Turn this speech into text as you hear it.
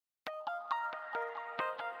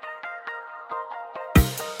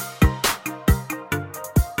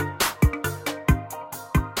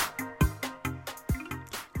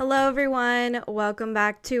Hello, everyone. Welcome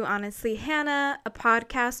back to Honestly Hannah, a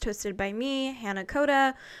podcast hosted by me, Hannah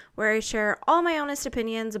Coda, where I share all my honest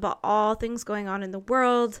opinions about all things going on in the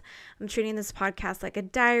world. I'm treating this podcast like a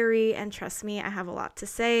diary, and trust me, I have a lot to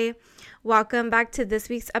say. Welcome back to this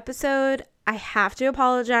week's episode. I have to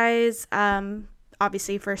apologize,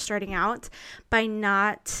 obviously, for starting out by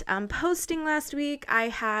not posting last week. I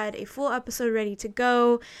had a full episode ready to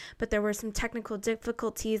go, but there were some technical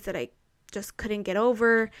difficulties that I just couldn't get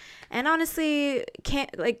over, and honestly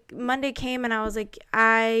Monday came and I was like,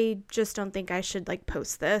 I just don't think I should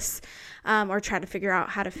post this or try to figure out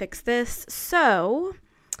how to fix this.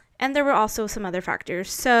 And there were also some other factors,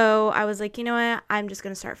 so I was like, you know what, I'm just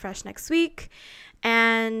gonna start fresh next week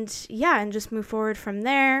and just move forward from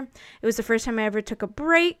there. It was the first time I ever took a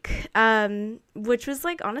break, which was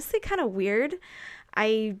honestly kind of weird.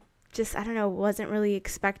 I don't know, wasn't really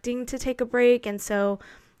expecting to take a break, and so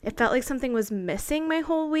it felt like something was missing my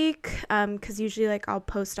whole week, because usually I'll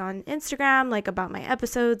post on Instagram about my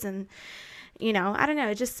episodes, and I don't know,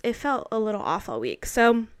 it felt a little off all week.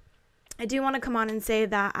 So I do want to come on and say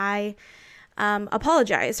that I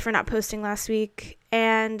apologize for not posting last week,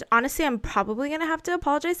 and honestly I'm probably gonna have to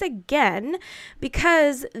apologize again,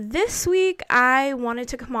 because this week I wanted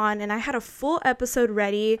to come on and I had a full episode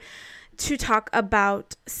ready to talk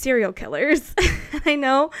about serial killers. I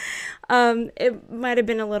know it might have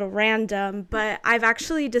been a little random, but I've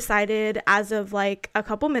actually decided as of a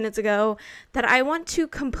couple minutes ago that I want to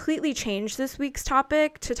completely change this week's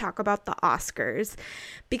topic to talk about the Oscars,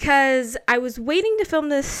 because I was waiting to film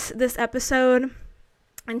this episode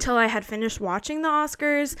until I had finished watching the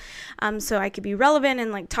Oscars, so I could be relevant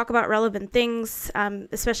and talk about relevant things,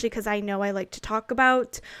 especially because I know I like to talk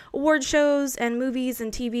about award shows and movies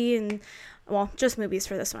and TV and, well, just movies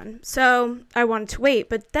for this one. So I wanted to wait,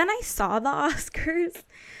 but then I saw the Oscars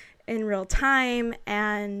in real time,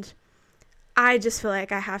 and I just feel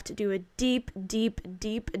like I have to do a deep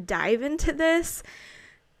dive into this,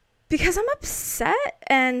 because I'm upset,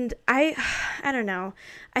 and I don't know.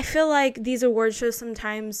 I feel like these award shows,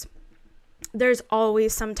 sometimes there's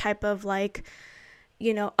always some type of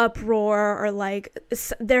uproar, or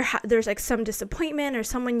there's some disappointment, or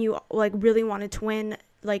someone you really wanted to win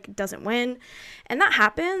doesn't win, and that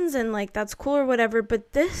happens, and that's cool or whatever.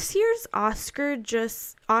 But this year's Oscars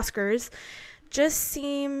just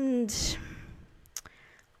seemed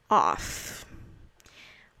off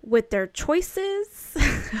with their choices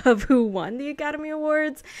of who won the Academy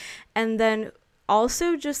Awards, and then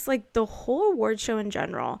also just the whole award show in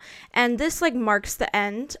general. And this marks the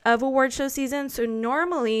end of award show season. So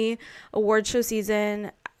normally award show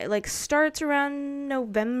season starts around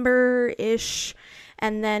November-ish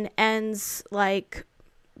and then ends like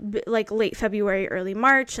late February, early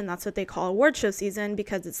March, and that's what they call award show season,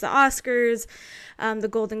 because it's the Oscars, the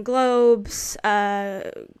Golden Globes,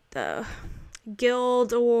 the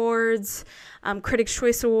Guild Awards, Critics'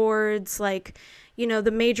 Choice Awards,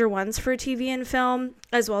 the major ones for TV and film,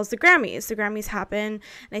 as well as the Grammys. The Grammys happen, and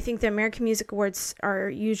I think the American Music Awards are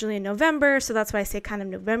usually in November, so that's why I say kind of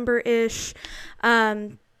November-ish,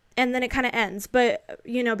 and then it kind of ends. But,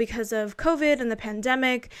 because of COVID and the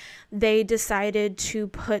pandemic, they decided to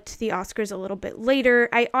put the Oscars a little bit later.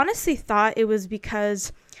 I honestly thought it was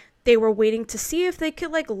because they were waiting to see if they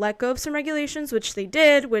could let go of some regulations, which they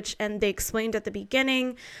did, and they explained at the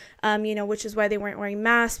beginning, which is why they weren't wearing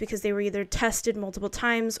masks, because they were either tested multiple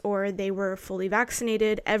times or they were fully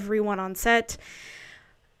vaccinated, everyone on set.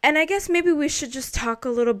 And I guess maybe we should just talk a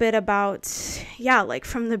little bit about,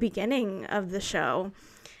 from the beginning of the show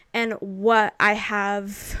and what I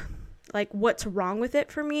have, what's wrong with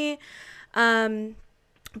it for me.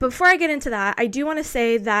 Before I get into that, I do want to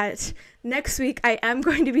say that next week I am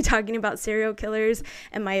going to be talking about serial killers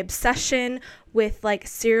and my obsession with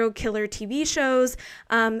serial killer TV shows,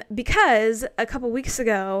 because a couple weeks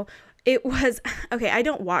ago it was, okay, I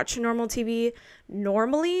don't watch normal TV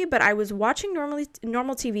normally, but I was watching normal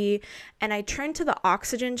TV, and I turned to the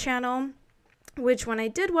Oxygen channel, which when I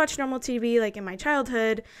did watch normal TV in my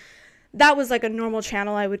childhood, that was a normal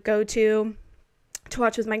channel I would go to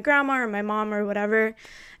watch with my grandma or my mom or whatever.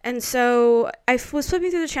 And so I was flipping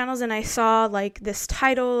through the channels, and I saw this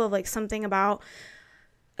title of something about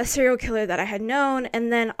a serial killer that I had known.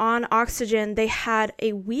 And then on Oxygen, they had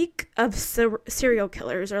a week of serial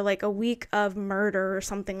killers, or a week of murder or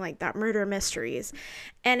something like that, murder mysteries.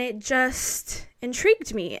 And it just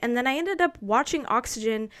intrigued me. And then I ended up watching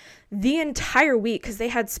Oxygen the entire week, because they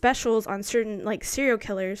had specials on certain serial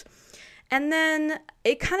killers. And then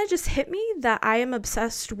it kind of just hit me that I am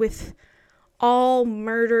obsessed with all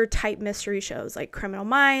murder type mystery shows, like Criminal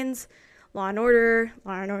Minds, Law and Order,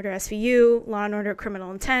 Law and Order SVU, Law and Order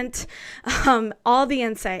Criminal Intent, all the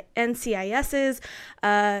NCISs,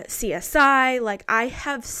 CSI. Like, I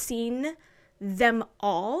have seen them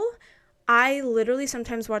all. I literally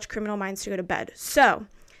sometimes watch Criminal Minds to go to bed. So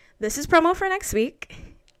this is promo for next week.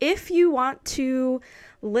 If you want to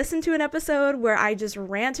listen to an episode where I just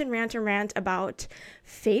rant about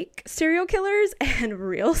fake serial killers and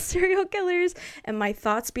real serial killers and my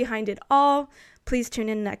thoughts behind it all, please tune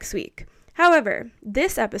in next week. However,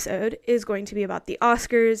 this episode is going to be about the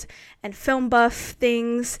Oscars and film buff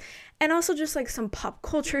things, and also just like some pop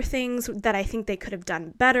culture things that I think they could have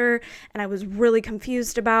done better and I was really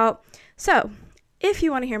confused about. So if you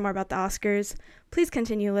want to hear more about the Oscars, please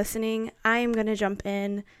continue listening. I am going to jump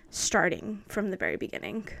in starting from the very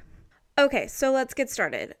beginning. Okay, so let's get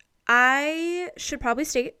started. I should probably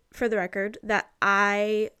state for the record that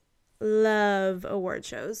I love award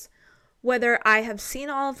shows. Whether I have seen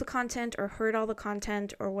all of the content or heard all the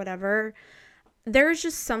content or whatever, there's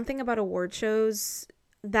just something about award shows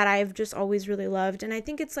that I've just always really loved. And I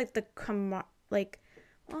think it's like not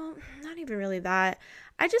even really that.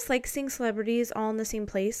 I just like seeing celebrities all in the same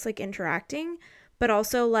place, like interacting, but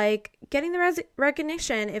also like getting the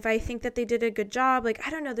recognition if I think that they did a good job. Like,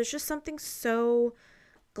 I don't know, there's just something so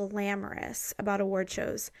glamorous about award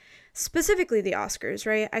shows, specifically the Oscars,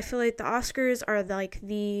 right? I feel like the Oscars are like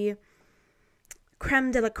the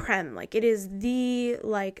creme de la creme. Like, it is the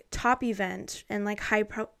like top event and like high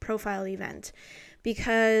profile event,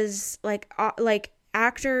 because like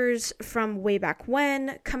actors from way back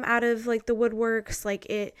when come out of like the woodworks. Like,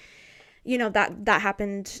 it, you know, that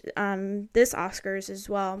happened this Oscars as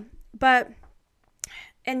well.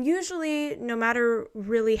 And usually, no matter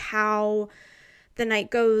really how the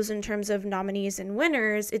night goes in terms of nominees and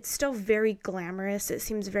winners, it's still very glamorous. It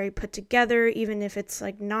seems very put together, even if it's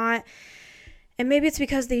like not. And maybe it's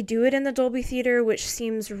because they do it in the Dolby Theater, which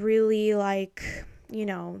seems really like, you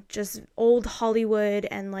know, just old Hollywood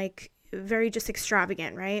and like very just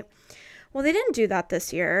extravagant, right? Well, they didn't do that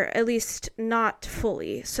this year, at least not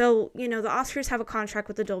fully. So, you know, the Oscars have a contract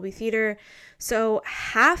with the Dolby Theater. So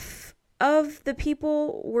half of the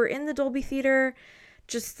people were in the Dolby Theater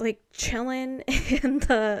just like chilling in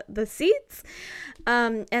the seats.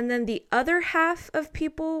 And then the other half of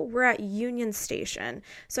people were at Union Station.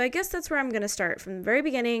 So I guess that's where I'm going to start. From the very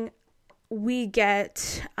beginning, we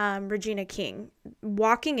get Regina King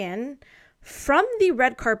walking in from the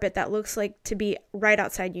red carpet that looks like to be right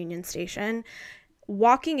outside Union Station,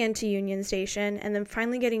 walking into Union Station, and then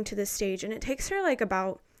finally getting to the stage. And it takes her like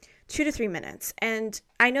about 2 to 3 minutes. And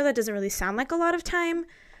I know that doesn't really sound like a lot of time,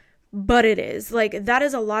 but it is. Like, that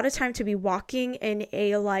is a lot of time to be walking in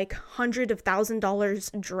a like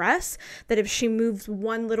 $100,000 dress that if she moves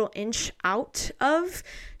one little inch out of,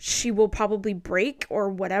 she will probably break or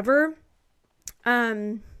whatever.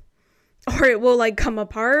 Or it will like come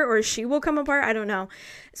apart, or she will come apart. I don't know.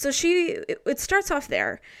 So it starts off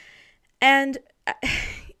there. And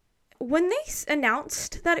when they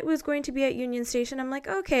announced that it was going to be at Union Station, I'm like,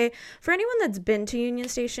 okay, for anyone that's been to Union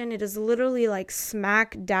Station, it is literally like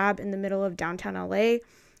smack dab in the middle of downtown LA,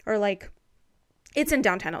 or like it's in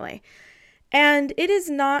downtown LA. And it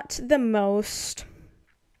is not the most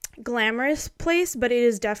glamorous place, but it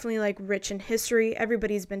is definitely like rich in history.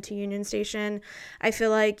 Everybody's been to Union Station. I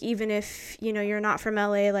feel like even if, you know, you're not from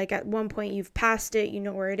LA, like at one point you've passed it, you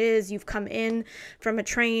know where it is, you've come in from a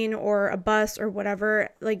train or a bus or whatever,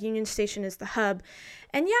 like Union Station is the hub.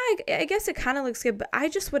 And yeah, I guess it kind of looks good, but I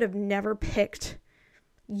just would have never picked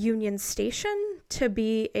Union Station to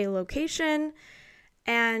be a location.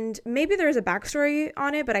 And maybe there's a backstory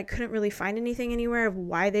on it, but I couldn't really find anything anywhere of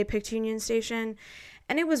why they picked Union Station.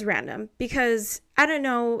 And it was random, because I don't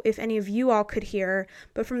know if any of you all could hear,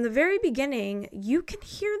 but from the very beginning, you can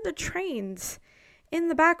hear the trains in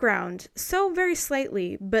the background, so very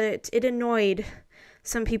slightly, but it annoyed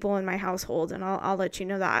some people in my household, and I'll let you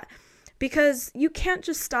know that. Because you can't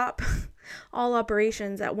just stop all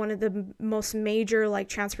operations at one of the most major like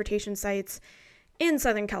transportation sites in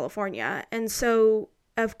Southern California. And so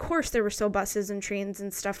of course there were still buses and trains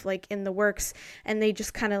and stuff like in the works, and they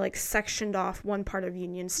just kind of like sectioned off one part of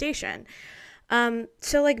Union Station.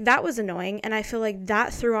 So like that was annoying, and I feel like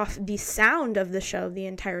that threw off the sound of the show the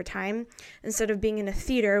entire time, instead of being in a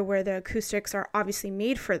theater where the acoustics are obviously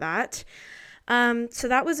made for that. So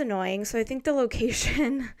that was annoying. So I think the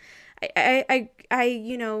location, I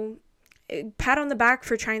you know, pat on the back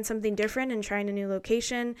for trying something different and trying a new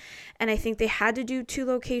location. And I think they had to do 2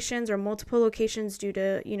 locations or multiple locations due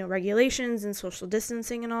to, you know, regulations and social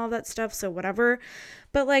distancing and all of that stuff. So whatever.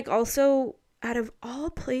 But like also, out of all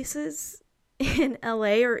places in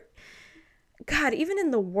LA, or God, even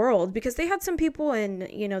in the world, because they had some people in,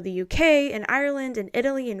 the UK and Ireland and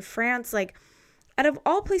Italy and France. Like, out of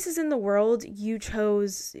all places in the world, you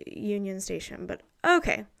chose Union Station. But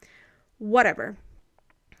okay, whatever.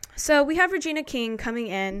 So we have Regina King coming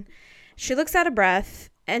in. She looks out of breath,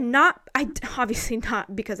 and obviously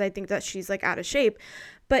not because I think that she's like out of shape,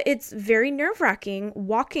 but it's very nerve-wracking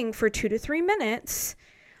walking for 2 to 3 minutes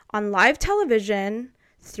on live television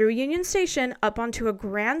through Union Station up onto a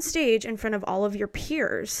grand stage in front of all of your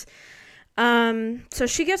peers. So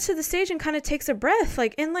she gets to the stage and kind of takes a breath,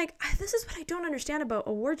 this is what I don't understand about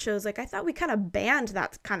award shows. Like, I thought we kind of banned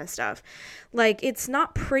that kind of stuff. Like, it's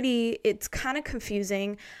not pretty. It's kind of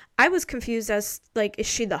confusing. I was confused as, like, is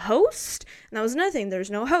she the host? And that was another thing. There's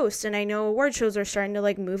no host. And I know award shows are starting to,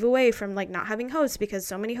 like, move away from, like, not having hosts because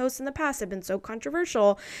so many hosts in the past have been so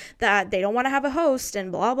controversial that they don't want to have a host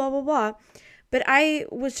and blah, blah, blah, blah. But I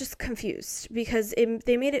was just confused because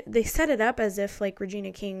they set it up as if, like,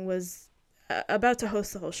 Regina King was about to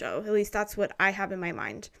host the whole show. At least that's what I have in my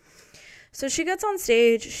mind. So she gets on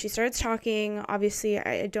stage, she starts talking. Obviously,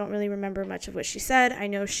 I don't really remember much of what she said. I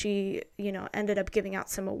know she, ended up giving out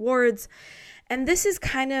some awards. And this is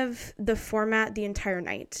kind of the format the entire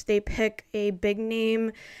night. They pick a big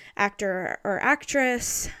name actor or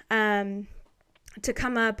actress to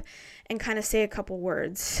come up and kind of say a couple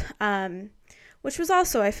words, which was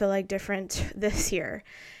also, I feel like, different this year.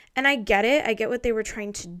 And I get it. I get what they were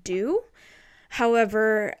trying to do.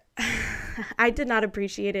 However, I did not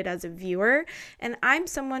appreciate it as a viewer, and I'm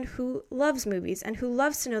someone who loves movies and who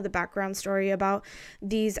loves to know the background story about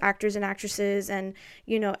these actors and actresses and,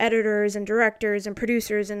 editors and directors and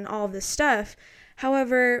producers and all of this stuff.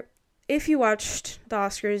 However, if you watched the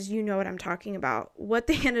Oscars, you know what I'm talking about. What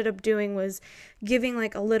they ended up doing was giving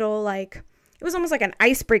like a little, like, it was almost like an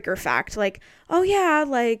icebreaker fact, like, oh yeah,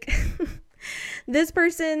 like... This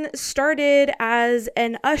person started as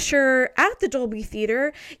an usher at the Dolby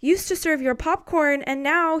Theater, used to serve your popcorn, and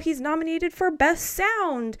now he's nominated for Best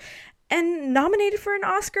Sound and nominated for an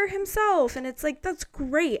Oscar himself. And it's like, that's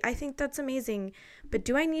great. I think that's amazing. But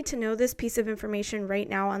do I need to know this piece of information right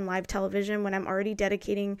now on live television when I'm already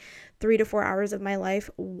dedicating 3 to 4 hours of my life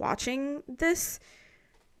watching this?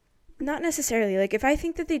 Not necessarily. Like, if I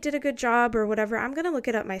think that they did a good job or whatever, I'm going to look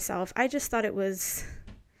it up myself. I just thought it was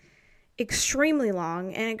extremely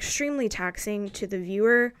long and extremely taxing to the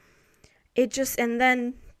viewer. And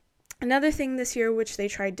then another thing this year, which they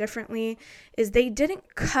tried differently, is they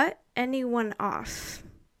didn't cut anyone off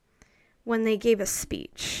when they gave a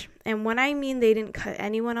speech. And when I mean they didn't cut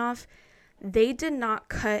anyone off, they did not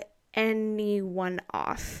cut anyone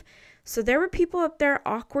off. So there were people up there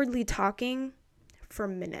awkwardly talking for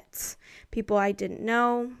minutes. People I didn't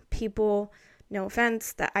know, people, no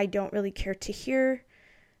offense, that I don't really care to hear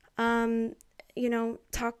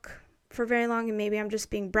talk for very long, and maybe I'm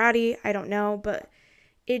just being bratty, I don't know, but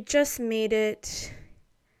it just made it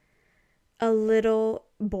a little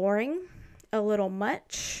boring, a little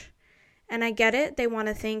much. And I get it, they want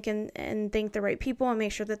to think and thank the right people and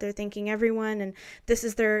make sure that they're thanking everyone, and this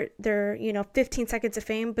is their 15 seconds of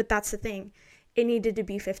fame. But that's the thing, it needed to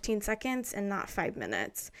be 15 seconds and not 5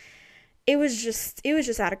 minutes. It was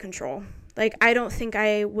just out of control. Like, I don't think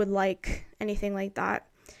I would like anything like that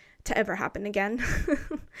to ever happen again.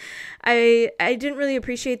 I didn't really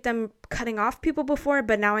appreciate them cutting off people before,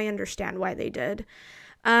 but now I understand why they did.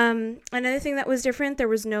 Another thing that was different, there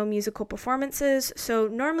was no musical performances. So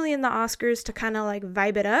normally in the Oscars, to kind of like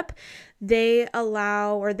vibe it up, they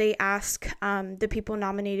allow, or they ask the people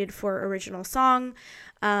nominated for original song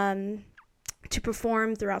to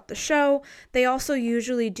perform throughout the show. They also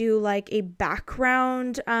usually do like a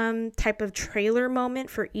background type of trailer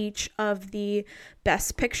moment for each of the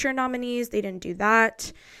Best Picture nominees. They didn't do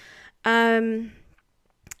that. It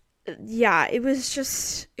was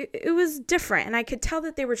just, it was different. And I could tell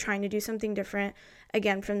that they were trying to do something different,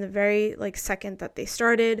 again, from the very like second that they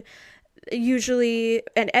started. Usually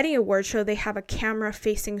at any award show, they have a camera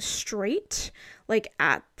facing straight, like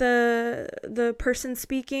at the person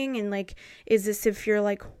speaking, and like, is this if you're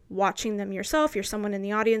like watching them yourself, you're someone in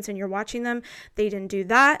the audience and you're watching them. They didn't do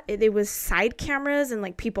that. It was side cameras and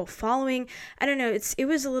like people following. I don't know, it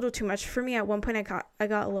was a little too much for me. At one point I got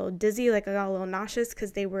a little dizzy, like I got a little nauseous,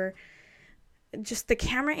 because they were just, the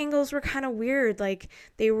camera angles were kind of weird. Like,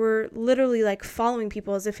 they were literally like following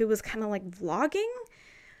people as if it was kind of like vlogging.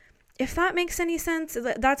 If that makes any sense,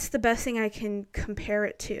 that's the best thing I can compare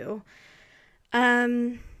it to.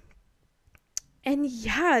 And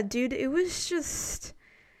yeah, dude, it was just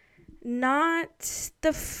not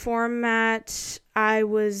the format I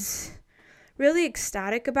was really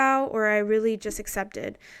ecstatic about, or I really just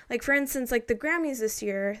accepted. Like, for instance, like the Grammys this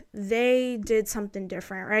year, they did something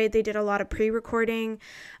different, right? They did a lot of pre-recording,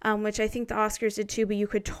 which I think the Oscars did too, but you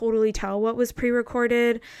could totally tell what was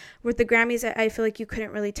pre-recorded. With the Grammys, I feel like you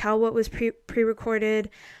couldn't really tell what was pre-recorded.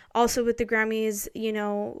 Also with the Grammys, you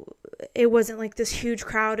know, it wasn't like this huge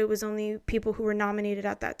crowd. It was only people who were nominated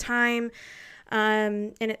at that time.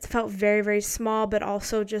 And it felt very, very small, but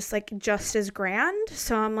also just as grand.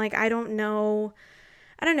 So I'm like, I don't know.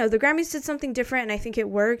 The Grammys did something different and I think it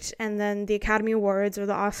worked. And then the Academy Awards or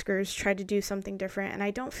the Oscars tried to do something different. And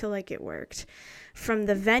I don't feel like it worked. From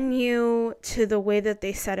the venue to the way that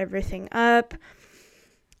they set everything up.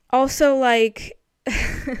 Also, like,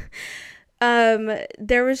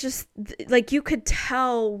 there was just, like, you could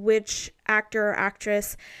tell which actor or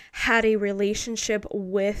actress had a relationship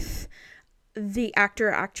with the actor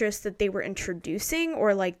or actress that they were introducing,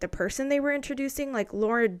 or like the person they were introducing. Like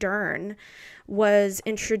Laura Dern was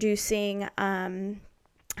introducing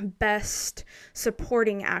best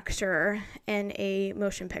supporting actor in a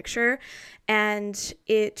motion picture, and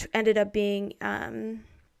it ended up being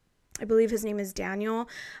I believe his name is Daniel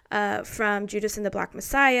from Judas and the Black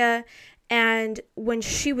Messiah. And when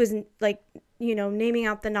she was like, you know, naming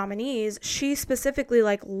out the nominees, she specifically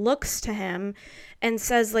like looks to him and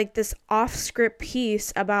says like this off script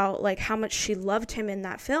piece about like how much she loved him in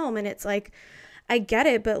that film. And it's like, I get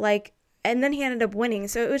it, but like, and then he ended up winning.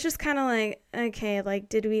 So it was just kind of like, okay, like,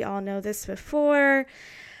 did we all know this before?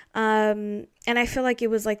 And I feel like it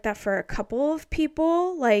was like that for a couple of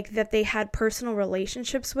people, like that they had personal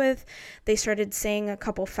relationships with. They started saying a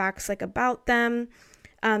couple facts like about them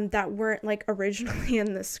that weren't like originally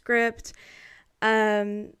in the script.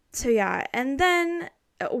 So yeah, and then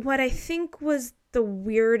what I think was the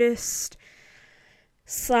weirdest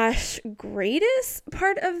 / greatest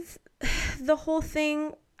part of the whole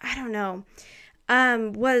thing, I don't know,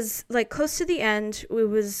 was like close to the end. It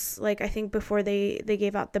was like, I think before they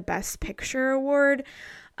gave out the Best Picture award,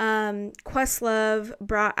 Questlove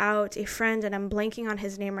brought out a friend, and I'm blanking on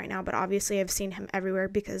his name right now, but obviously I've seen him everywhere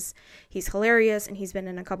because he's hilarious and he's been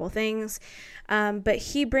in a couple things. But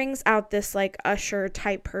he brings out this like usher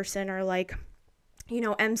type person, or like, you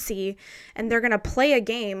know, MC, and they're going to play a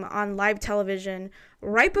game on live television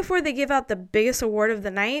right before they give out the biggest award of the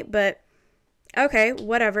night. But okay,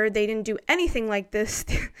 whatever. They didn't do anything like this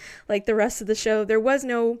like the rest of the show. There was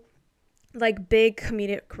no like big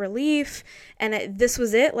comedic relief, and this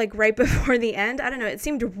was it, like right before the end. I don't know, it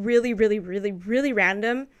seemed really, really, really, really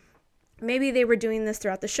random. Maybe they were doing this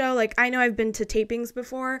throughout the show. Like, I know I've been to tapings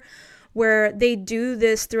before where they do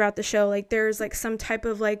this throughout the show. Like, there's like some type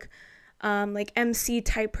of like MC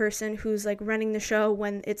type person who's like running the show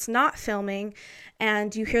when it's not filming,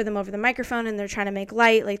 and you hear them over the microphone and they're trying to make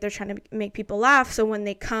light, like they're trying to make people laugh. So when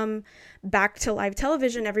they come back to live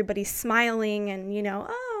television, everybody's smiling and, you know,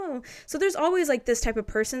 oh, so there's always like this type of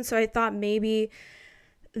person. So I thought maybe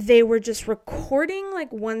they were just recording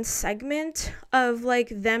like one segment of like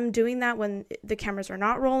them doing that when the cameras are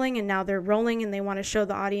not rolling, and now they're rolling and they want to show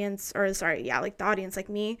the audience, or sorry, yeah, like the audience, like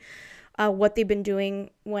me, what they've been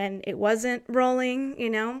doing when it wasn't rolling, you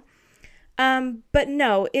know. But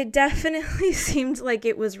no, it definitely seemed like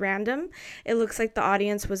it was random. It looks like the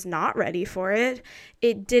audience was not ready for it.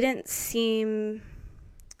 It didn't seem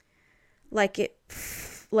like it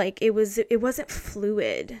wasn't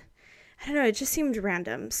fluid. I don't know, it just seemed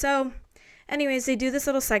random. So anyways, they do this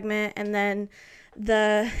little segment, and then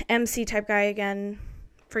the MC type guy, again,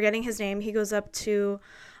 forgetting his name, he goes up to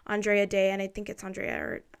Andrea Day, and I think it's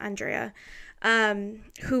Andrea,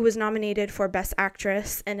 who was nominated for Best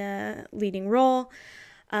Actress in a leading role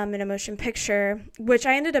in a motion picture, which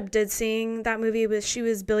I ended up seeing that movie. She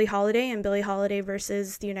was Billie Holiday in Billie Holiday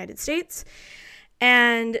versus the United States,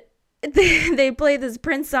 and they play this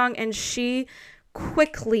Prince song, and she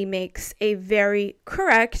quickly makes a very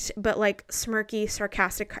correct but like smirky,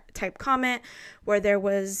 sarcastic type comment where there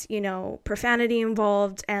was, you know, profanity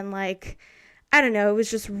involved, and like, I don't know, it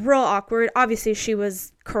was just real awkward. Obviously she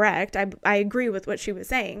was correct. I agree with what she was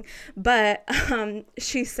saying, but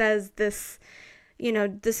she says this, you know,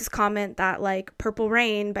 this is comment that like Purple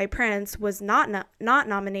Rain by Prince was not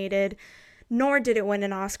nominated, nor did it win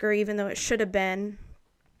an Oscar, even though it should have been.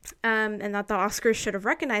 And that the Oscars should have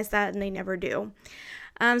recognized that, and they never do.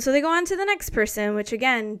 So they go on to the next person, which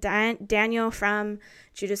again, Daniel from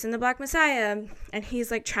Judas and the Black Messiah, and he's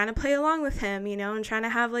like trying to play along with him, you know, and trying to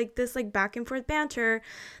have like this like back and forth banter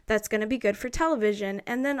that's going to be good for television.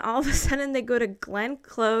 And then all of a sudden they go to Glenn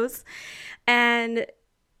Close, and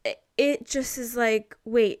it just is like,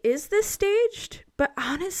 wait, is this staged? But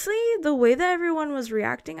honestly, the way that everyone was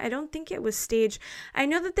reacting, I don't think it was staged. I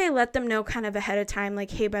know that they let them know kind of ahead of time,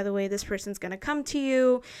 like, hey, by the way, this person's going to come to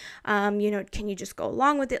you. Can you just go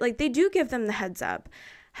along with it? Like, they do give them the heads up.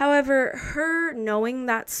 However, her knowing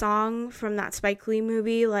that song from that Spike Lee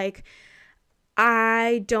movie, like,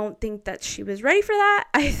 I don't think that she was ready for that.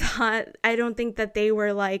 I don't think that they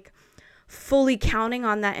were like fully counting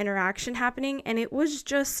on that interaction happening, and it was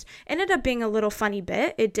just ended up being a little funny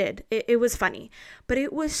bit. It was funny, but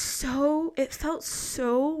it felt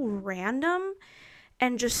so random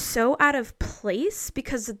and just so out of place,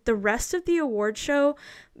 because the rest of the award show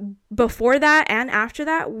before that and after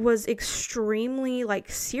that was extremely like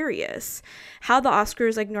serious, how the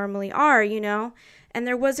Oscars like normally are, and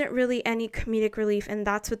there wasn't really any comedic relief, and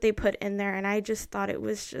that's what they put in there. And I just thought it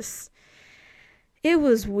was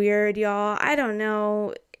weird, y'all. I don't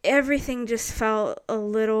know. Everything just felt a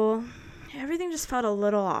little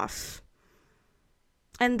off.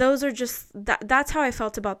 And those are that's how I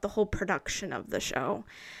felt about the whole production of the show.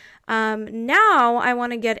 Now I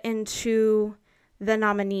want to get into the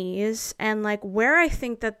nominees and like where I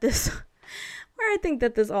think that this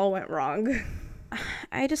all went wrong.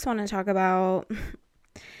 I just want to talk about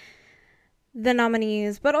the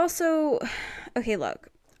nominees, but also, okay, look,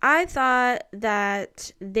 I thought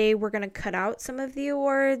that they were going to cut out some of the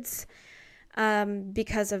awards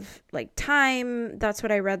because of like time. That's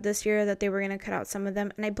what I read this year, that they were going to cut out some of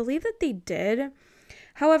them, and I believe that they did.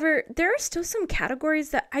 However, there are still some categories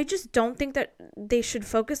that I just don't think that they should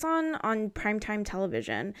focus on primetime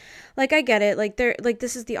television. Like, I get it. Like, they're like,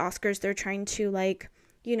 this is the Oscars. They're trying to like,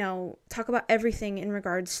 talk about everything in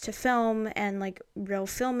regards to film and like real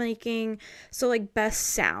filmmaking. So like best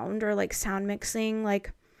sound or like sound mixing,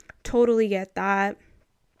 like totally get that.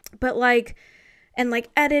 But like, and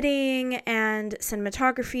like editing and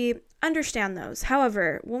cinematography, understand those.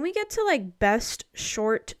 However, when we get to like best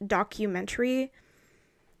short documentary,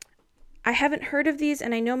 I haven't heard of these,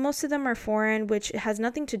 and I know most of them are foreign, which has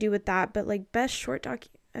nothing to do with that, but like best short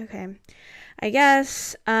okay, I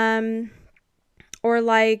guess, or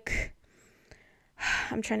like,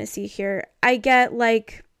 I'm trying to see here. I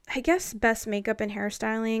guess best makeup and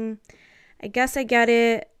hairstyling. I guess I get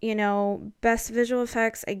it, best visual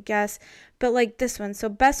effects, I guess. But like this one, so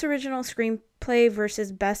best original screenplay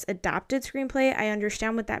versus best adapted screenplay. I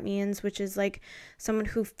understand what that means, which is like someone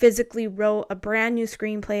who physically wrote a brand new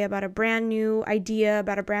screenplay about a brand new idea,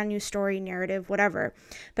 about a brand new story, narrative, whatever.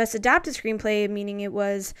 Best adapted screenplay, meaning it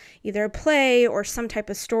was either a play or some type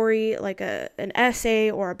of story, like an essay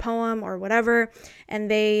or a poem or whatever, and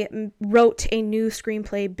they wrote a new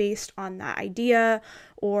screenplay based on that idea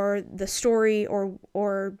or the story or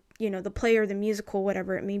the play or the musical,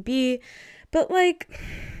 whatever it may be. But like,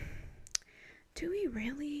 do we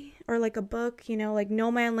really? Or like a book, like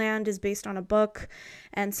No Man Land is based on a book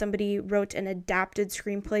and somebody wrote an adapted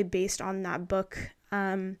screenplay based on that book.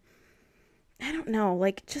 I don't know,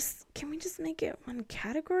 like, can we just make it one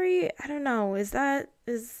category? I don't know. Is that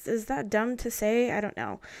dumb to say? I don't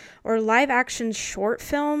know. Or live action short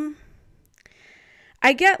film.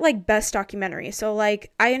 I get like best documentary, so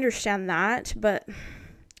like I understand that, but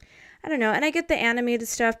I don't know. And I get the animated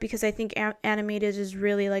stuff because I think animated is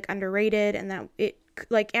really like underrated, and that it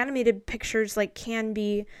like animated pictures like can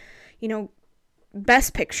be,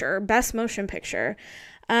 best picture, best motion picture.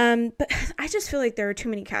 But I just feel like there are too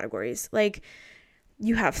many categories. Like,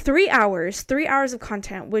 you have 3 hours of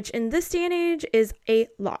content, which in this day and age is a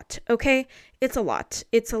lot. Okay, it's a lot.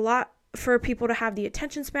 It's a lot for people to have the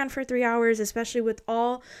attention span for 3 hours, especially with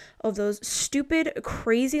all of those stupid,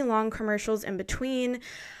 crazy long commercials in between.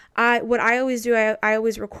 What I always do, I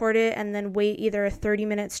always record it and then wait either 30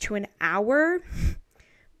 minutes to an hour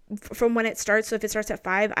from when it starts. So if it starts at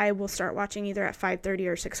 5, I will start watching either at 5:30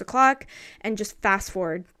 or 6 o'clock and just fast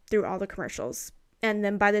forward through all the commercials. And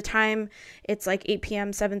then by the time it's like 8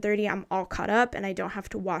 p.m., 7:30, I'm all caught up and I don't have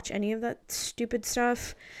to watch any of that stupid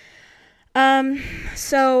stuff.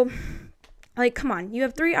 So like, come on, you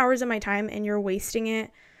have 3 hours of my time and you're wasting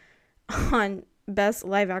it on best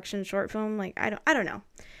live action short film. Like, I don't know.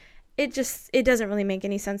 It doesn't really make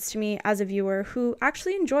any sense to me as a viewer who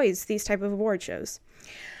actually enjoys these type of award shows.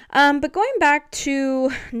 But going back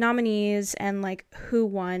to nominees and like who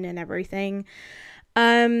won and everything,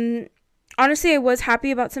 honestly, I was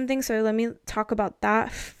happy about some things, so let me talk about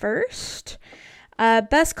that first.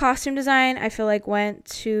 Best costume design, I feel like went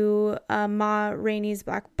to Ma Rainey's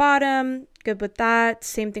Black Bottom. Good with that.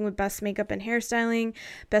 Same thing with best makeup and hairstyling.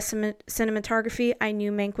 Best cinematography, I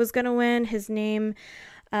knew Mank was going to win. His name,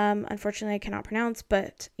 unfortunately, I cannot pronounce,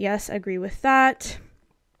 but yes, agree with that.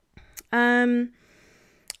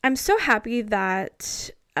 I'm so happy that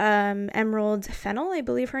Emerald Fennell, I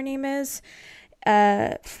believe her name is,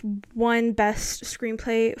 won Best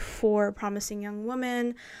Screenplay for Promising Young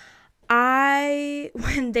Woman.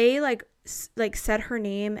 When they like said her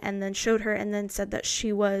name and then showed her and then said that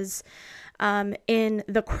she was in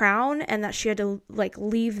The Crown and that she had to like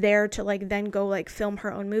leave there to like then go like film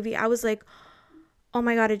her own movie, I was like, oh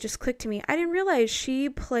my God, it just clicked to me. I didn't realize she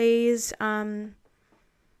plays the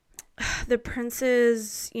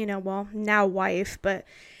prince's, well, now wife, but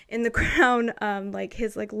in The Crown, like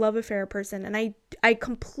his like love affair person, and I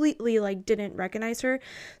completely like didn't recognize her.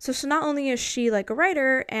 So not only is she like a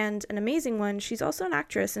writer and an amazing one, she's also an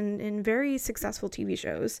actress in very successful TV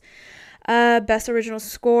shows. Best original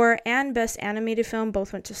score and best animated film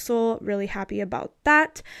both went to Soul. Really happy about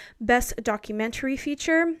that. Best documentary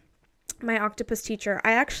feature, My Octopus Teacher.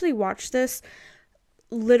 I actually watched this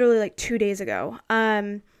literally like 2 days ago.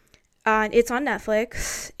 It's on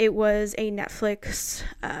Netflix. It was a Netflix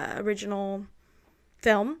original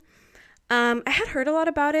film. I had heard a lot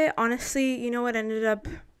about it. Honestly, what ended up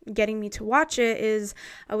getting me to watch it is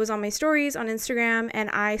I was on my stories on Instagram and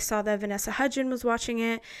I saw that Vanessa Hudgens was watching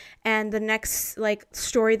it, and the next like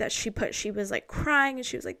story that she put, she was like crying and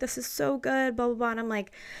she was like, this is so good, blah blah blah. And I'm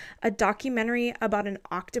like, a documentary about an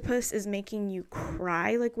octopus is making you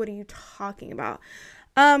cry? Like, what are you talking about?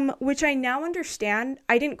 Which I now understand.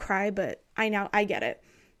 I didn't cry, but I get it.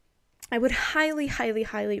 I would highly, highly,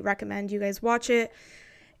 highly recommend you guys watch it.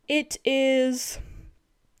 It is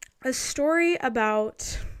a story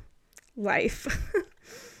about life,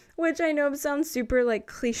 which I know sounds super like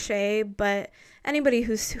cliche, but anybody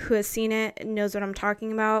who has seen it knows what I'm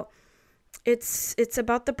talking about. It's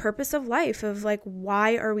about the purpose of life, of like,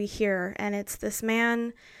 why are we here? And it's this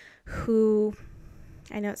man who,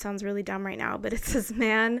 I know it sounds really dumb right now, but it's this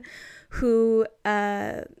man who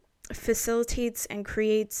facilitates and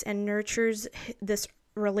creates and nurtures this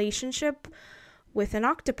relationship with an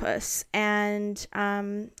octopus. And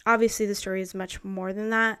obviously the story is much more than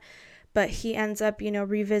that, but he ends up,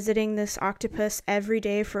 revisiting this octopus every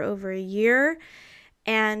day for over a year,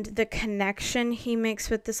 and the connection he makes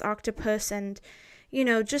with this octopus, and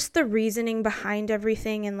just the reasoning behind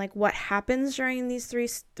everything, and like what happens during these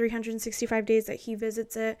 365 days that he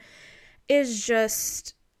visits it is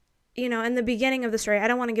just, in the beginning of the story, I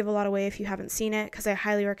don't want to give a lot away if you haven't seen it, because I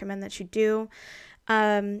highly recommend that you do.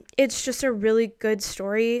 It's just a really good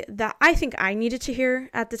story that I think I needed to hear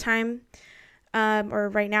at the time, or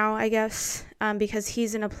right now, I guess, because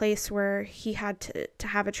he's in a place where he had to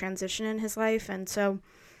have a transition in his life. And so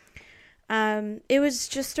it was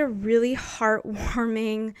just a really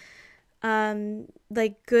heartwarming,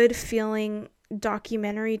 like good feeling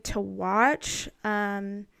documentary to watch.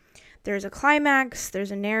 There's a climax,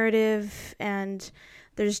 there's a narrative, and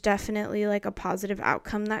there's definitely like a positive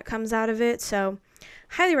outcome that comes out of it. So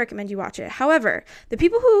highly recommend you watch it. However, the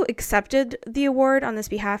people who accepted the award on this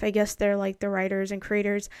behalf, I guess they're like the writers and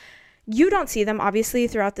creators, you don't see them obviously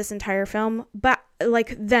throughout this entire film, but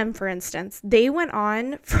like them, for instance, they went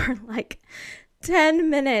on for like 10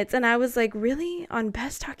 minutes, and I was like, really? On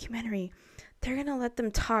best documentary, they're gonna let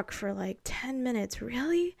them talk for like 10 minutes?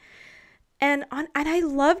 Really? And I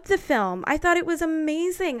loved the film. I thought it was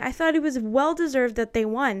amazing. I thought it was well deserved that they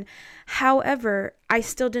won. However, I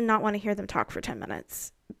still did not want to hear them talk for 10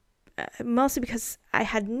 minutes. Mostly because I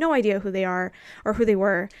had no idea who they are or who they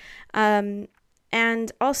were. And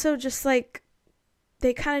also just like,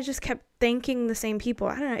 they kind of just kept thanking the same people.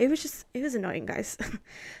 I don't know. It was annoying, guys.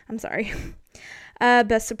 I'm sorry.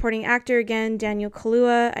 Best supporting actor, again, Daniel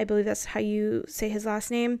Kaluuya. I believe that's how you say his last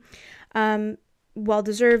name. Well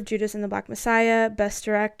deserved, Judas and the Black Messiah. Best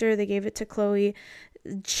director, they gave it to Chloe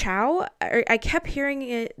Zhao. I kept hearing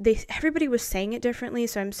it, everybody was saying it differently,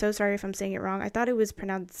 so I'm so sorry if I'm saying it wrong. I thought it was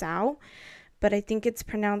pronounced Zhao, but I think it's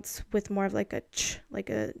pronounced with more of like a ch, like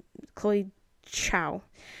a Chloe Zhao.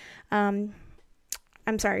 I'm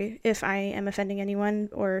sorry if I am offending anyone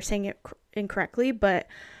or saying it incorrectly, but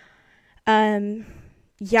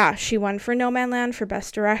yeah, she won for Nomadland for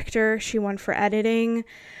best director. She won for editing.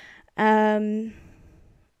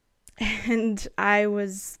 And I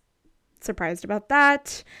was surprised about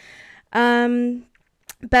that.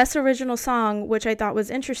 Best original song, which I thought was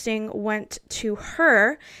interesting, went to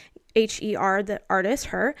Her, H-E-R, the artist,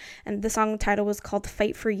 Her, and the song title was called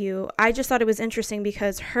Fight for You. I just thought it was interesting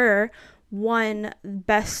because Her won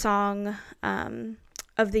best song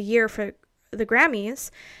of the year for the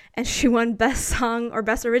Grammys, and she won Best Song or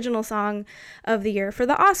Best Original Song of the Year for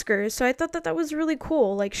the Oscars. So I thought that was really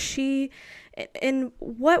cool. Like, in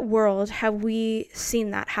what world have we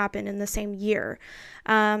seen that happen in the same year?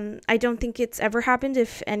 I don't think it's ever happened.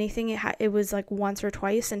 If anything, it was like once or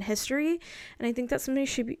twice in history, and I think that's something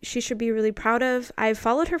she should be really proud of. I've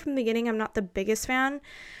followed her from the beginning. I'm not the biggest fan,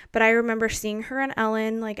 but I remember seeing her on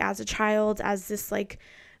Ellen, like, as a child, as this, like,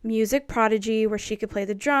 music prodigy where she could play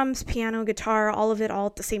the drums, piano, guitar, all of it all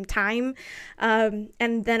at the same time.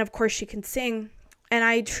 And then, of course, she can sing. And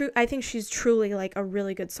I think she's truly, like, a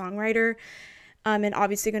really good songwriter. And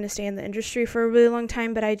obviously going to stay in the industry for a really long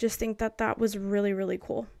time. But I just think that was really, really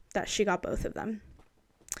cool that she got both of them.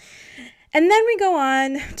 And then we go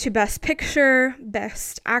on to Best Picture,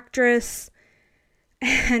 Best Actress,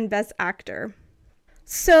 and Best Actor.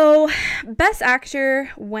 So Best Actor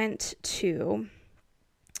went to...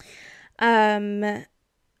 Best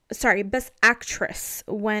Actress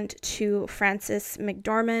went to Frances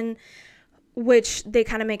McDormand, which they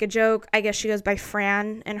kind of make a joke. I guess she goes by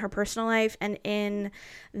Fran in her personal life, and in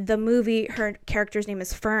the movie, her character's name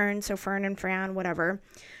is Fern, so Fern and Fran, whatever.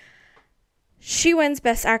 She wins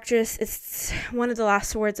Best Actress. It's one of the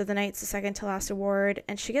last awards of the night. It's the second to last award,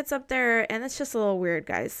 and she gets up there, and it's just a little weird,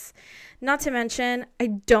 guys. Not to mention, I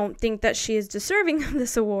don't think that she is deserving of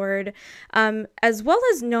this award, as well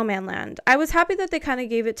as Nomadland. I was happy that they kind of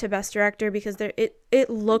gave it to Best Director because it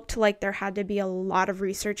looked like there had to be a lot of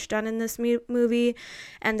research done in this movie,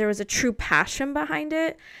 and there was a true passion behind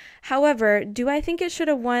it. However, do I think it should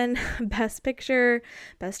have won Best Picture,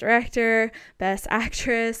 Best Director, Best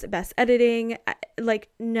Actress, Best Editing? Like,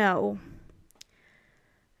 no.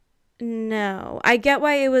 No. I get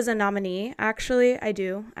why it was a nominee, actually. I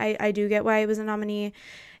do. I do get why it was a nominee.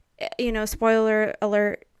 You know, spoiler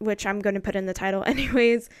alert, which I'm going to put in the title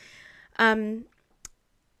anyways. I've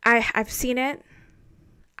seen it.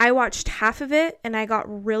 I watched half of it, and I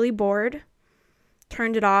got really bored.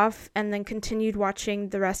 Turned it off, and then continued watching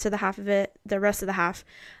the rest of the half the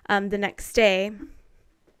next day.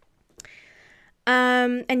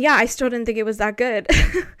 And yeah, I still didn't think it was that good.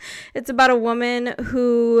 It's about a woman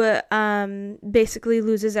who basically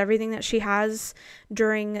loses everything that she has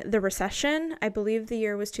during the recession. I believe the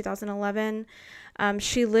year was 2011.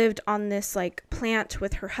 She lived on this, like, plant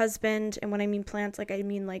with her husband, and when I mean plants, like, I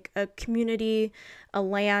mean like a community, a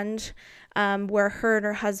land, where her and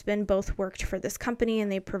her husband both worked for this company,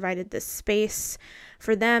 and they provided this space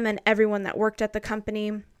for them and everyone that worked at the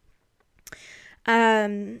company.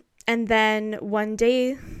 And then one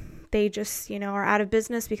day they just, are out of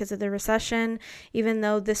business because of the recession, even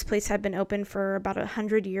though this place had been open for about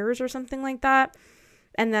 100 years or something like that.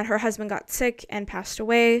 And then her husband got sick and passed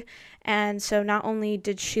away. And so not only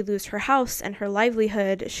did she lose her house and her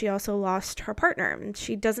livelihood, she also lost her partner. And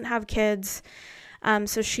she doesn't have kids.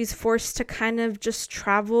 So she's forced to kind of just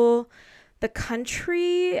travel the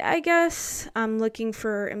country, I guess, looking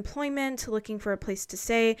for employment, looking for a place to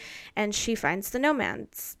stay. And she finds the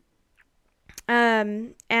Nomads.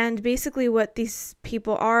 And basically what these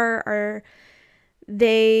people are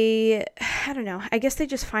they, I don't know, I guess they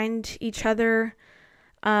just find each other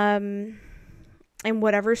in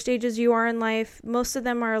whatever stages you are in life. Most of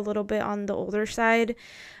them are a little bit on the older side,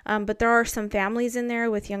 but there are some families in there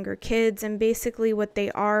with younger kids, and basically what they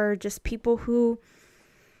are just people who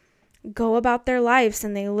go about their lives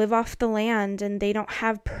and they live off the land, and they don't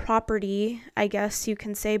have property, I guess you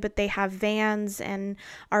can say, but they have vans and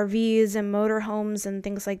RVs and motorhomes and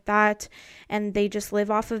things like that, and they just live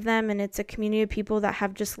off of them, and it's a community of people that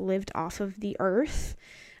have just lived off of the earth.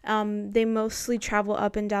 They mostly travel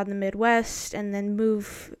up and down the Midwest and then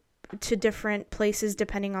move to different places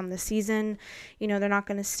depending on the season. They're not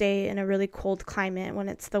going to stay in a really cold climate when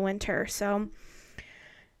it's the winter. So,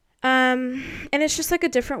 and it's just like a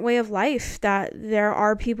different way of life that there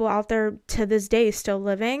are people out there to this day still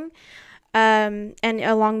living. And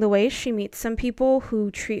along the way, she meets some people who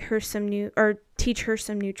teach her some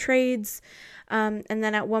new trades. And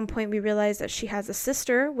then at one point we realize that she has a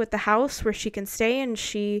sister with the house where she can stay, and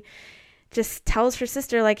she just tells her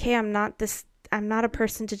sister, like, hey, I'm not a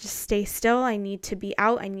person to just stay still. I need to be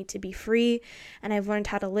out. I need to be free. And I've learned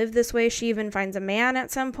how to live this way. She even finds a man at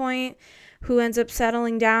some point who ends up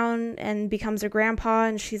settling down and becomes a grandpa.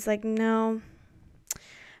 And she's like, no,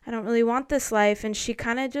 I don't really want this life. And she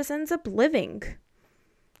kind of just ends up living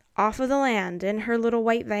off of the land in her little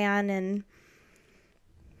white van. And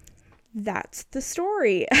that's the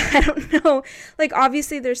story. I don't know. Like,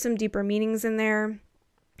 obviously there's some deeper meanings in there.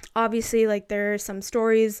 Obviously, like, there are some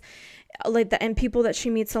stories like and people that she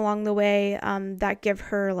meets along the way that give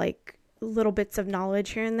her like little bits of knowledge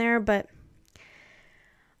here and there. But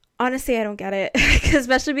honestly, I don't get it,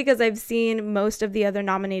 especially because I've seen most of the other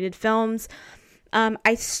nominated films.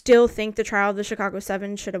 I still think The Trial of the Chicago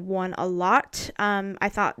 7 should have won a lot. I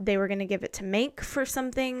thought they were going to give it to Mank for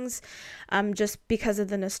some things, just because of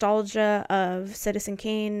the nostalgia of Citizen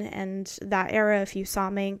Kane and that era, if you saw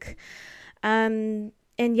Mank. And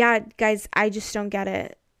yeah, guys, I just don't get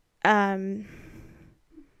it.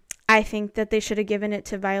 I think that they should have given it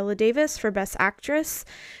to Viola Davis for Best Actress.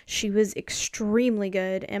 She was extremely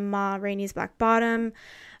good in Ma Rainey's Black Bottom.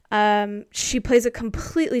 She plays a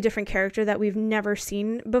completely different character that we've never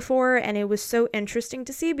seen before, and it was so interesting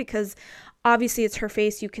to see because obviously it's her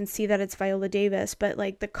face, you can see that it's Viola Davis, but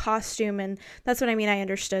like the costume, and that's what I mean, I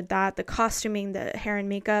understood that the costuming, the hair and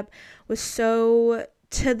makeup was so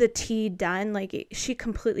to the T done, like she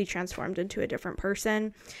completely transformed into a different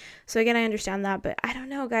person. So again, I understand that, but I don't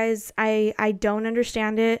know, guys, I don't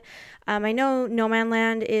understand it. I know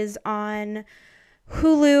Nomadland is on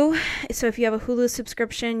Hulu, so if you have a Hulu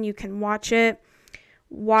subscription, you can watch it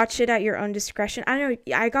at your own discretion. I don't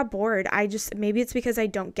know, I got bored. Maybe it's because I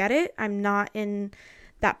don't get it. I'm not in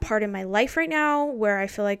that part in my life right now where I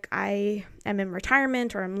feel like I am in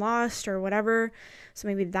retirement or I'm lost or whatever. So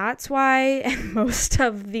maybe that's why. And most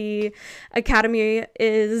of the Academy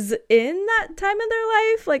is in that time of their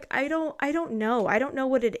life. Like, I don't know. I don't know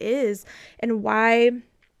what it is and why,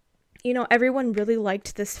 everyone really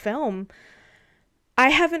liked this film. I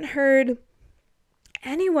haven't heard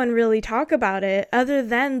anyone really talk about it other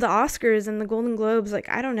than the Oscars and the Golden Globes. Like,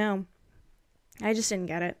 I don't know. I just didn't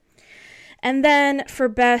get it. And then for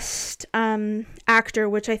Best Actor,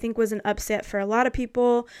 which I think was an upset for a lot of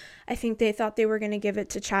people, I think they thought they were going to give it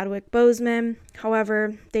to Chadwick Boseman.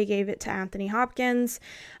 However, they gave it to Anthony Hopkins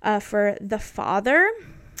for The Father.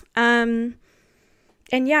 And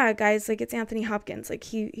yeah, guys, like, it's Anthony Hopkins. Like,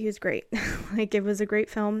 he was great. Like, it was a great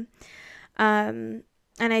film.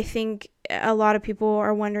 And I think a lot of people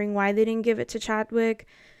are wondering why they didn't give it to Chadwick.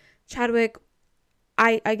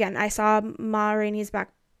 I saw Ma Rainey's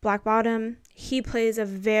Black Bottom. He plays a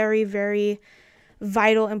very, very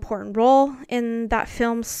vital, important role in that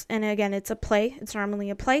film. And again, it's a play. It's normally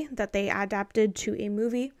a play that they adapted to a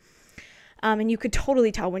movie. And you could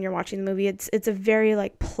totally tell when you're watching the movie. It's a very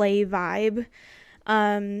like play vibe.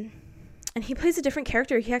 And he plays a different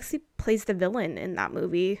character. He actually plays the villain in that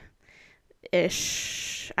movie.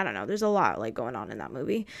 Ish. I don't know. There's a lot like going on in that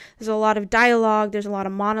movie. There's a lot of dialogue. There's a lot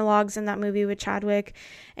of monologues in that movie with Chadwick.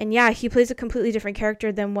 And yeah, he plays a completely different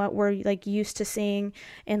character than what we're like used to seeing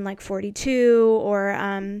in like 42 or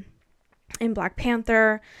in Black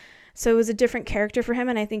Panther. So it was a different character for him.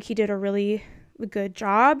 And I think he did a really good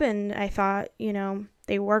job. And I thought,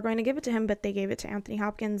 they were going to give it to him, but they gave it to Anthony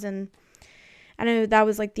Hopkins. And I know that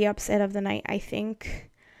was like the upset of the night, I think.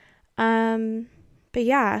 But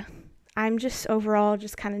yeah. I'm just overall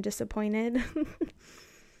just kind of disappointed.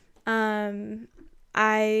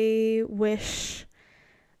 I wish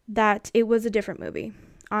that it was a different movie.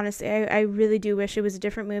 Honestly, I really do wish it was a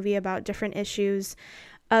different movie about different issues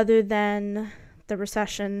other than the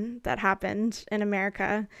recession that happened in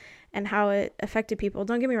America and how it affected people.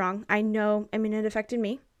 Don't get me wrong. It affected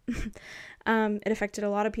me. It affected a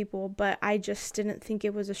lot of people, but I just didn't think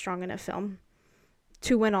it was a strong enough film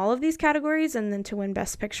to win all of these categories and then to win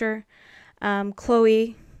Best Picture.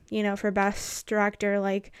 Chloe, for Best Director,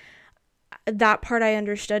 like that part I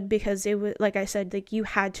understood because it was, like I said, like you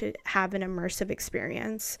had to have an immersive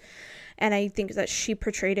experience. And I think that she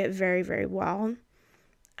portrayed it very, very well.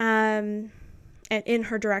 And in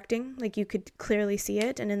her directing, like you could clearly see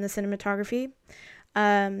it, and in the cinematography.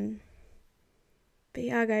 But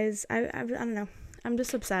yeah, guys, I don't know. I'm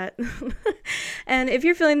just upset. And if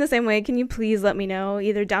you're feeling the same way, can you please let me know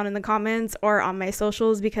either down in the comments or on my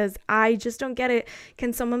socials, because I just don't get it.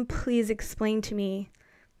 Can someone please explain to me,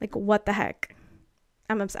 like, what the heck?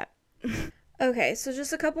 I'm upset. Okay, so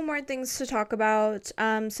just a couple more things to talk about.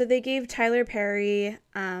 So they gave Tyler Perry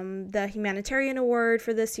the Humanitarian Award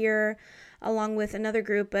for this year, along with another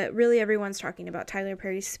group, but really everyone's talking about Tyler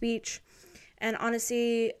Perry's speech. And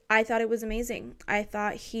honestly, I thought it was amazing. I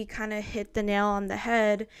thought he kind of hit the nail on the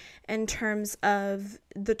head in terms of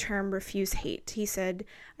the term refuse hate. He said,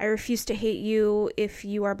 I refuse to hate you if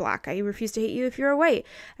you are black. I refuse to hate you if you're white.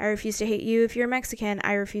 I refuse to hate you if you're Mexican.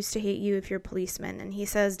 I refuse to hate you if you're a policeman. And he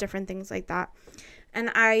says different things like that.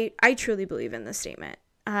 And I truly believe in this statement.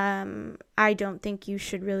 I don't think you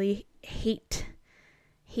should really hate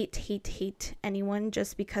anyone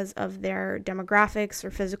just because of their demographics or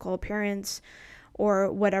physical appearance or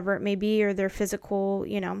whatever it may be, or their physical,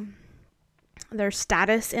 their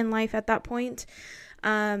status in life at that point.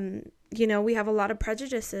 We have a lot of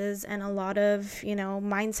prejudices and a lot of,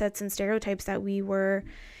 mindsets and stereotypes that we were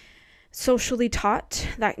socially taught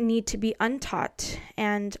that need to be untaught.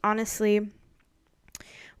 And honestly,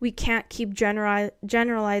 we can't keep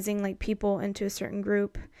generalizing like people into a certain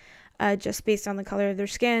group just based on the color of their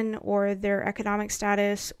skin or their economic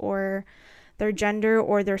status or their gender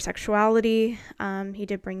or their sexuality. He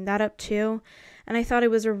did bring that up too. And I thought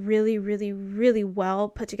it was a really, really, really well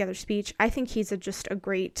put together speech. I think he's just a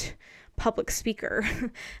great public speaker.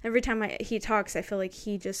 Every time he talks, I feel like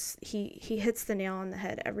he hits the nail on the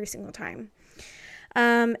head every single time.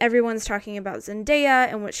 Everyone's talking about Zendaya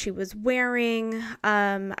and what she was wearing.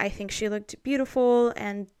 I think she looked beautiful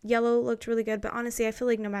and yellow looked really good, but honestly, I feel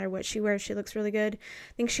like no matter what she wears, she looks really good.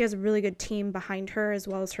 I think she has a really good team behind her as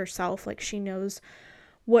well as herself. Like, she knows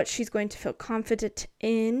what she's going to feel confident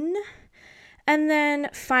in. And then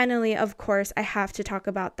finally, of course, I have to talk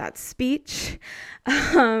about that speech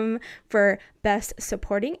for Best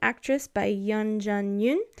Supporting Actress by Yeon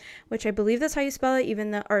Jun-yoon, which I believe that's how you spell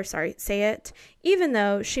it, say it, even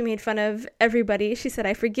though she made fun of everybody. She said,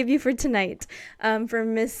 "I forgive you for tonight," for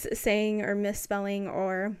missaying or misspelling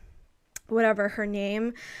or whatever her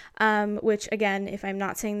name, which again, if I'm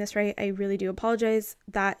not saying this right, I really do apologize.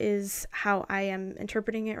 That is how I am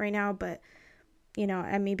interpreting it right now, but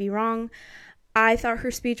I may be wrong. I thought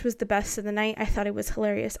her speech was the best of the night. I thought it was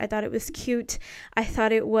hilarious. I thought it was cute. I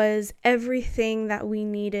thought it was everything that we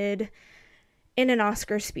needed in an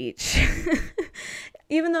Oscar speech.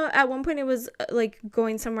 Even though at one point it was like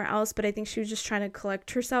going somewhere else, but I think she was just trying to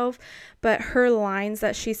collect herself. But her lines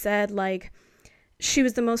that she said, like, she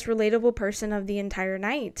was the most relatable person of the entire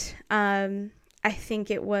night. I think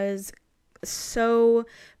it was so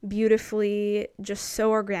beautifully, just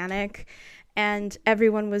so organic. And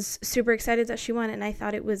everyone was super excited that she won, and I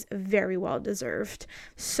thought it was very well deserved.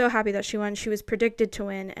 So happy that she won. She was predicted to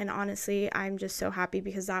win, and honestly, I'm just so happy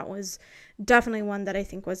because that was definitely one that I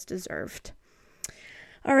think was deserved.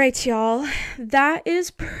 All right, y'all. That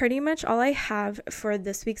is pretty much all I have for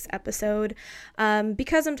this week's episode.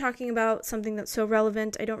 Because I'm talking about something that's so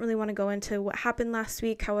relevant, I don't really want to go into what happened last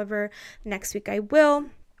week. However, next week I will.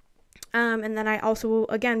 And then I also will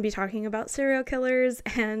again be talking about serial killers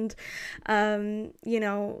and,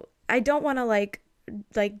 I don't want to like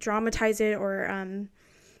dramatize it or,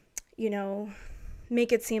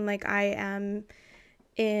 make it seem like I am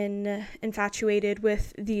infatuated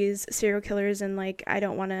with these serial killers and like, I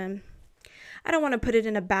don't want to put it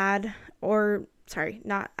in a bad or I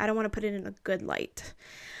don't want to put it in a good light.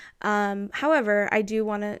 However, I do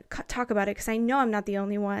want to talk about it because I know I'm not the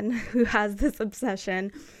only one who has this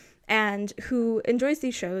obsession and who enjoys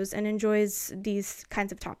these shows and enjoys these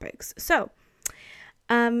kinds of topics. So,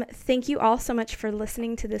 thank you all so much for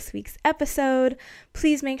listening to this week's episode.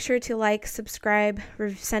 Please make sure to like, subscribe,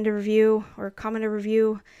 send a review or comment a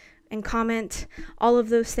review and comment, all of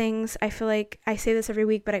those things. I feel like I say this every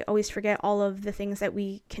week, but I always forget all of the things that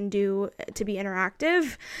we can do to be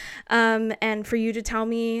interactive, and for you to tell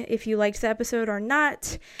me if you liked the episode or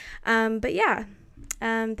not. But yeah,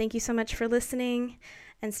 thank you so much for listening.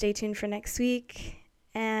 And stay tuned for next week.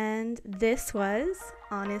 And this was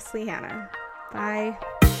Honestly Hannah. Bye.